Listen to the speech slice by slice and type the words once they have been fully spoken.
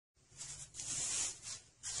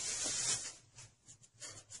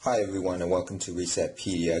Hi everyone and welcome to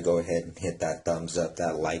Resetpedia. Go ahead and hit that thumbs up,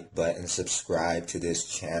 that like button, subscribe to this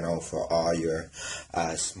channel for all your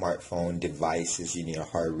smartphone devices. You need a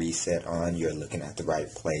hard reset on, you're looking at the right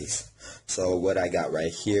place. So what I got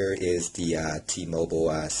right here is the T-Mobile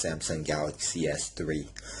Samsung Galaxy S3.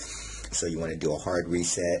 So you want to do a hard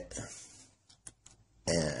reset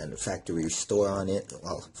and factory restore on it.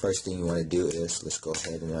 Well, first thing you want to do is let's go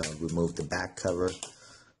ahead and remove the back cover,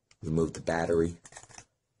 remove the battery.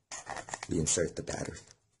 Reinsert the battery.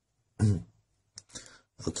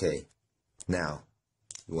 Okay, now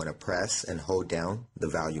you want to press and hold down the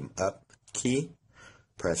volume up key,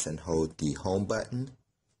 press and hold the home button,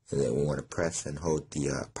 and then we want to press and hold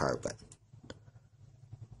the power button.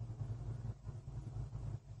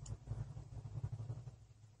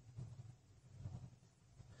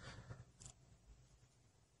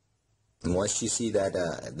 And once you see that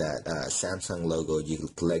Samsung logo, you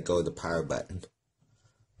let go of the power button.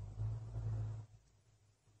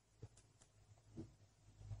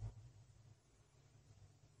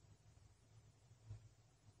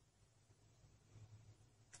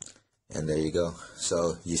 And there you go.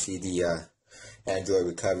 So you see the Android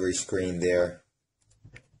recovery screen there.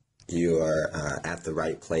 You are at the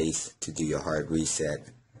right place to do your hard reset.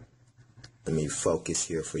 Let me focus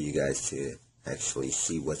here for you guys to actually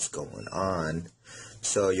see what's going on.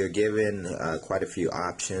 So you're given quite a few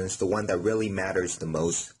options. The one that really matters the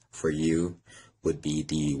most for you would be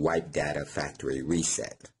the wipe data factory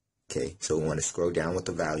reset. Okay, so we want to scroll down with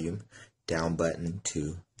the volume down button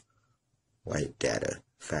to wipe data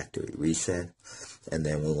factory reset, and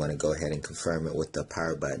then we want to go ahead and confirm it with the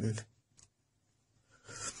power button.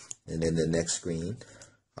 And then the next screen,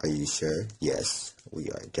 are you sure? Yes, we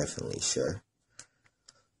are definitely sure.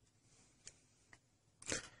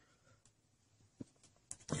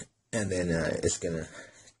 And then it's gonna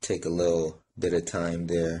take a little bit of time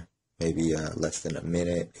there, maybe less than a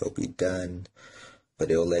minute. It'll be done,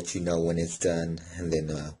 but it'll let you know when it's done, and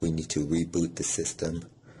then we need to reboot the system.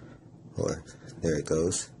 Or there it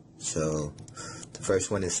goes. So the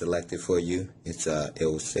first one is selected for you. It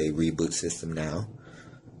will say reboot system now.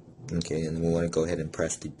 Okay, and we want to go ahead and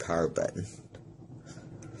press the power button.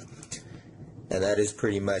 And that is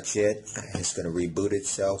pretty much it. It's going to reboot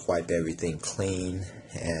itself, wipe everything clean,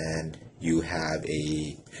 and you have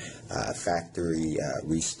a factory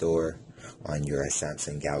restore on your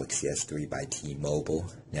Samsung Galaxy S3 by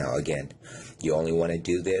T-Mobile. Now again, you only want to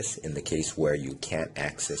do this in the case where you can't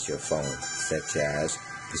access your phone, such as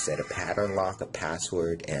you set a pattern lock, a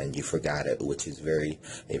password, and you forgot it, which is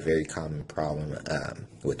a very common problem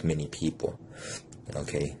with many people.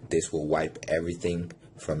 Okay, this will wipe everything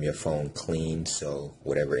from your phone clean, so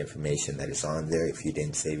whatever information that is on there, if you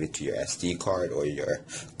didn't save it to your SD card or your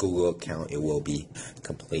Google account, it will be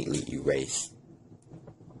completely erased.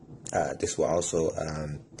 This will also,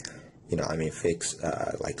 fix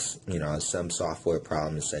some software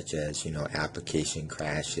problems such as, application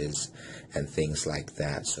crashes and things like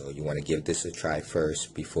that. So you want to give this a try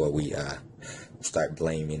first before we start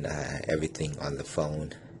blaming everything on the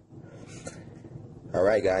phone.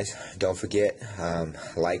 Alright guys, don't forget,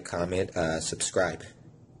 like, comment, subscribe.